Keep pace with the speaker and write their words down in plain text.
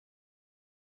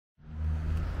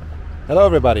Hello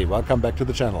everybody, welcome back to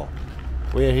the channel.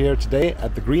 We are here today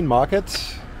at the Green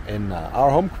Market in our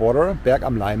home quarter, Berg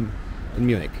am Laim in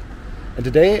Munich. And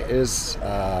today is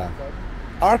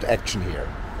art action here,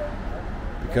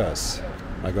 because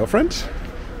my girlfriend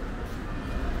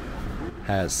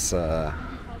has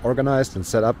organized and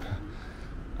set up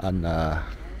an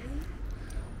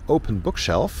open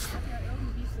bookshelf.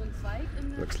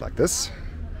 Looks like this.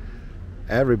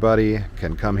 Everybody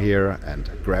can come here and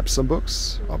grab some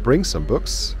books or bring some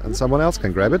books, and someone else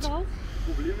can grab it.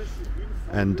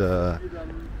 And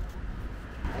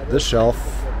this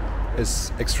shelf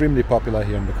is extremely popular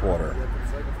here in the quarter.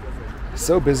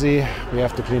 So busy, we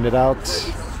have to clean it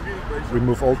out,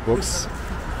 remove old books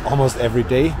almost every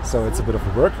day, so it's a bit of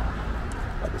a work,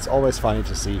 but it's always funny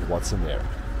to see what's in there.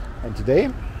 And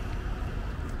today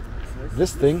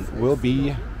this thing will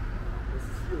be,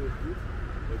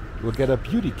 we'll get a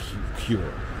beauty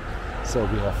cure. So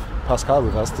we have Pascal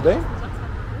with us today.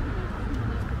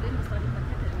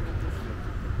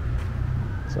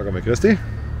 Sag mal, Christi.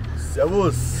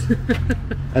 Servus.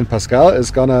 And Pascal is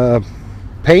gonna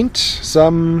paint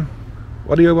some.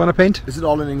 What do you want to paint? Is it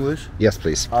all in English? Yes,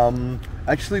 please.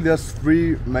 Actually, there's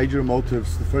three major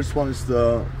motives. The first one is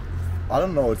the, I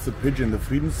don't know, it's the pigeon, the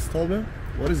Friedenstaube.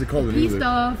 What is it called in English?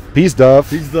 Peace dove.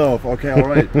 Peace dove. Okay, all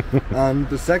right. And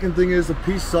the second thing is a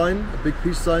peace sign, a big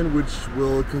peace sign, which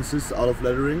will consist out of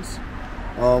letterings.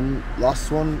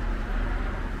 Last one,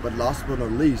 but last but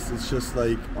not least, it's just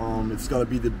like it's gonna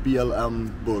be the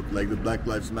BLM book, like the Black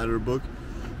Lives Matter book,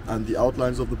 and the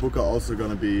outlines of the book are also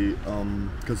gonna be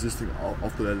consisting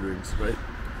of the letterings, right?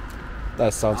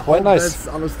 That sounds quite nice. That's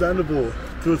understandable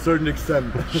to a certain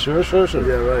extent. Sure.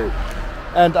 Yeah, right.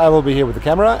 And I will be here with the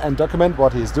camera and document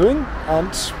what he's doing,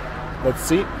 and let's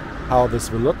see how this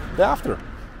will look thereafter.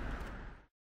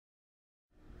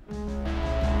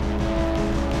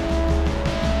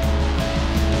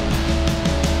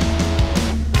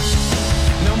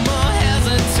 No more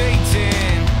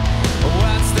hesitating.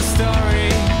 What's the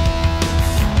story?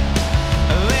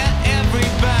 Let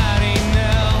everybody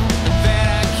know that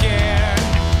I care.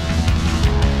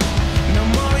 No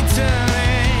more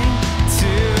returning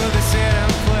to this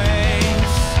hidden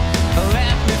place.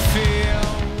 Let me feel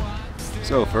what's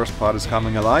So, first part is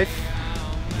coming alive.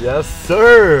 Yes,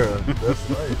 sir. That's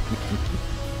right.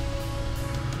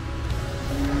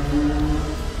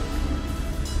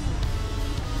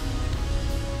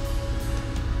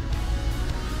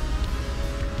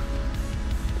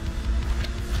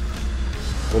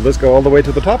 Will this go all the way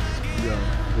to the top? Yeah,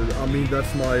 I mean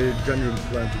that's my genuine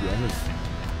plan, to be honest.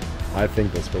 I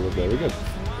think this will look very good.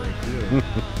 Thank you.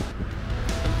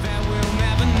 that we'll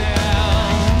never know.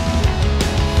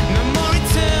 No more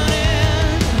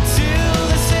returning to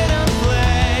this hidden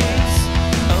place.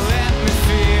 Let me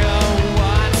feel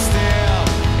what's still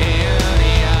in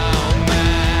your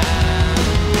mind.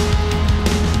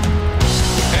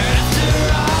 After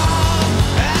all,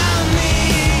 I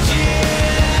need you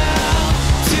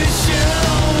to show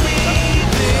me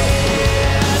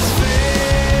this face.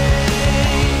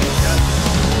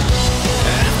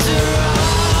 After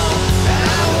all, I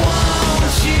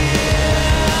want you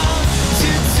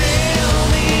to tell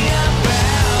me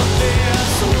about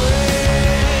this waste.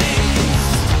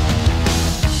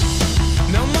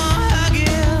 No more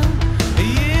hugging,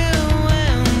 you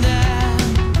and I.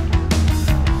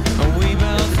 We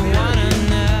both wanna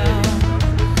know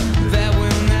that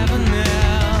we'll never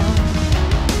know.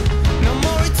 No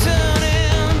more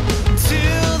returning to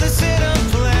this hidden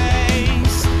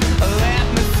place. Let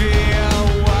me feel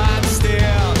what's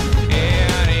still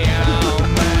in your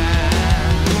mind.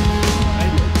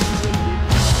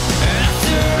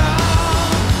 After all,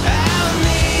 I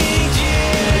need you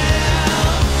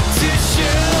to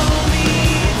show me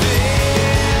this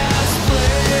place.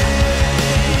 After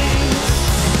all,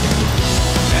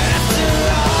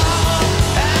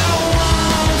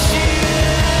 I want you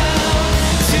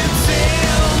to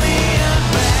tell me about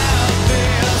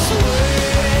this waste. After all,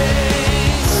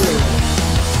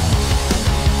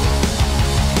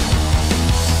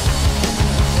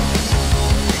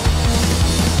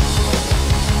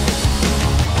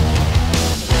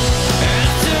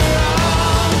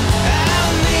 I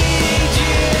need you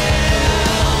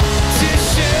to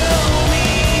show me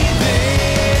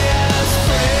this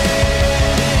place. After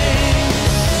all,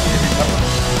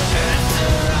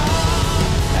 I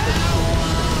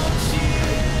want you.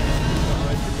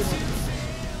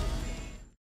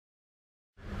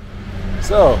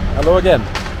 So, hello again.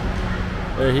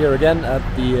 We're here again at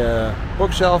the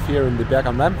bookshelf here in the Berg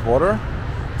am Laim quarter.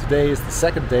 Today is the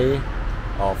second day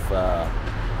of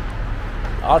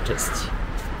artist.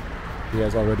 He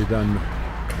has already done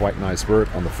quite nice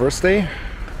work on the first day.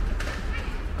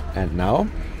 And now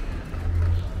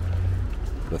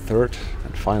the third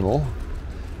and final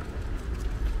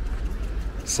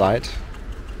side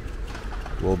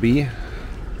will be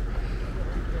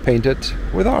painted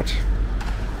with art.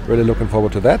 Really looking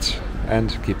forward to that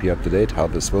and keep you up to date how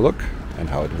this will look and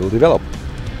how it will develop.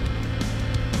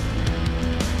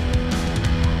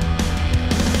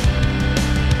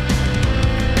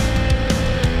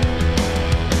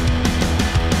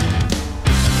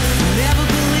 Never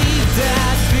believed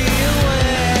I'd be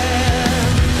aware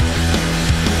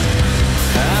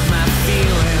of my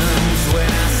feelings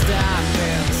when I stop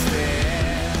and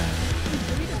stare.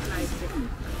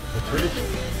 Natürlich.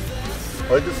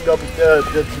 Heute ist, glaube ich, der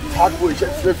Tag, wo ich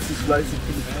als letztes fleißig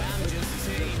bin.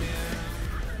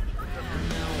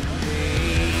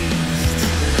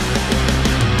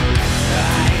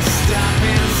 I stop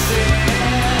and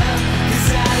stare, 'cause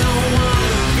I don't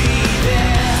wanna be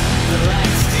there. The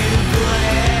lights do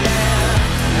glare.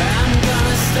 I'm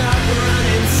gonna start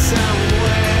running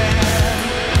somewhere.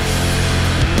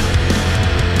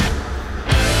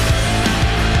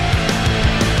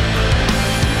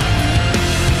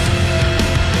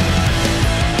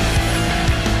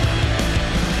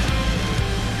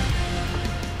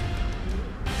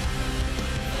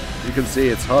 You can see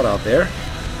it's hot out there.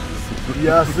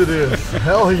 Yes, it is.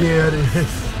 Hell yeah, it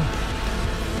is.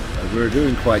 But we're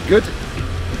doing quite good.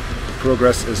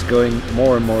 Progress is going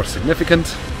more and more significant.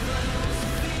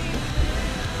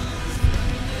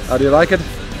 How do you like it?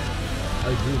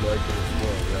 I do like it as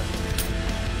well, yeah.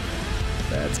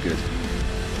 That's good.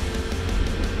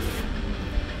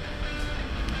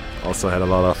 Also had a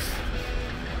lot of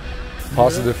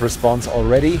positive response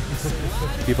already.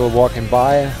 People walking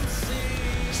by,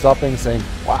 stopping, saying,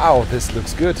 wow, this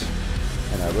looks good.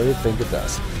 And I really think it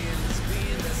does.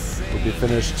 Will be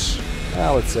finished,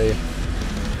 let's say,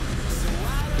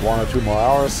 1 or 2 more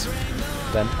hours.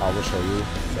 Then I will show you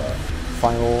the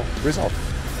final result.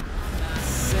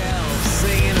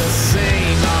 Singing the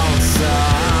same old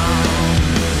song.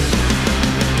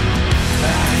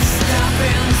 I stop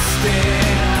and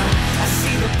stare. I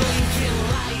see the blinking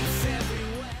lights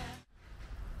everywhere.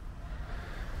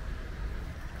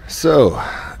 So,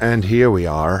 and here we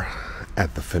are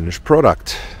at the finished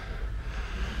product.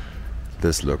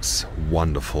 This looks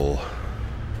wonderful.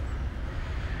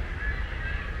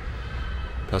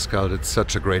 Pascal did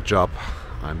such a great job.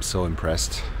 I'm so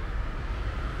impressed.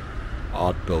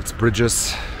 Art builds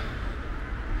bridges.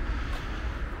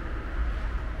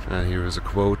 And here is a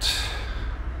quote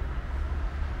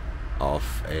of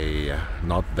a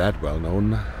not that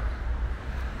well-known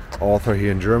author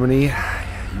here in Germany,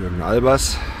 Jürgen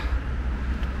Albers.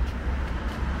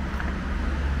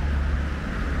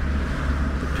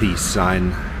 Peace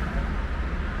sign.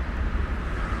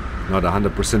 Not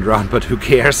 100% round, but who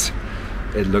cares?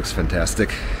 It looks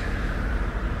fantastic.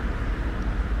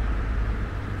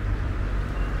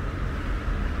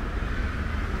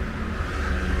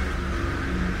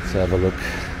 Let's have a look.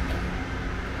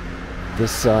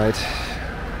 This side.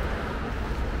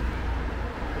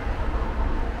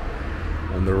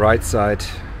 On the right side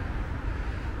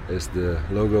is the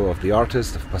logo of the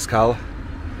artist, of Pascal.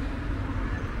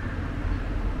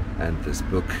 And this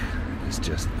book is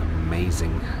just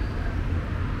amazing.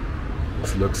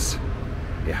 This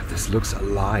looks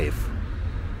alive.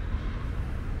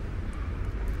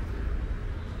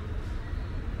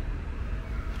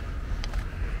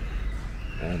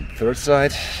 And third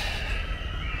side.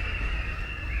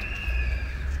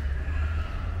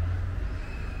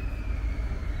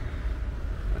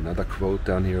 Another quote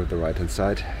down here at the right hand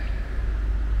side.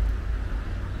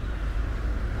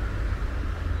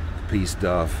 Peace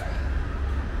dove.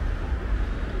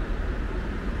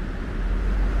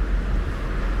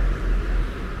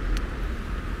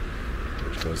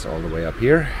 Which goes all the way up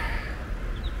here.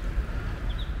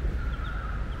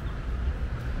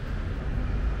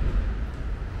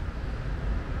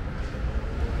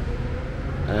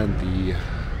 And the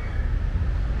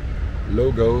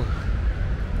logo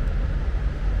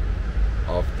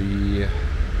of the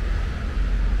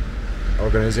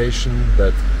organization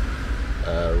that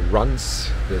runs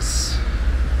this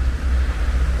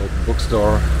open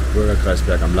bookstore, Berg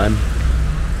am Laim.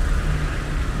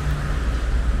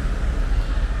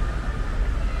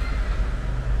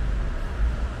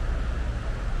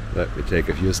 Let me take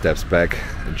a few steps back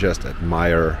and just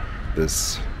admire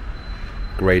this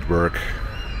great work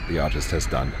the artist has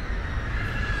done.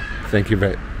 Thank you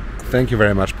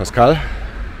very much, Pascal.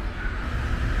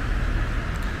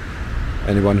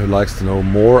 Anyone who likes to know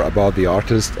more about the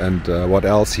artist and what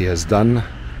else he has done,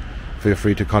 feel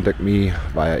free to contact me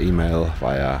via email,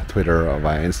 via Twitter, or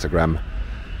via Instagram.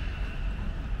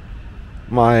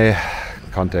 My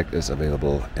contact is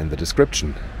available in the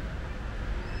description,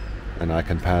 and I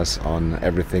can pass on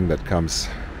everything that comes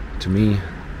to me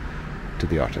to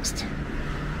the artist.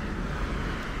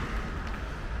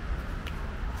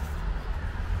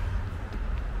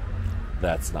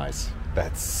 That's nice.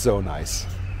 That's so nice.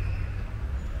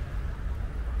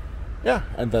 Yeah,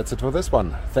 and that's it for this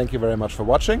one. Thank you very much for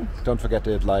watching. Don't forget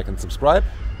to hit like and subscribe.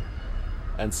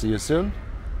 And see you soon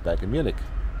back in Munich.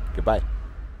 Goodbye.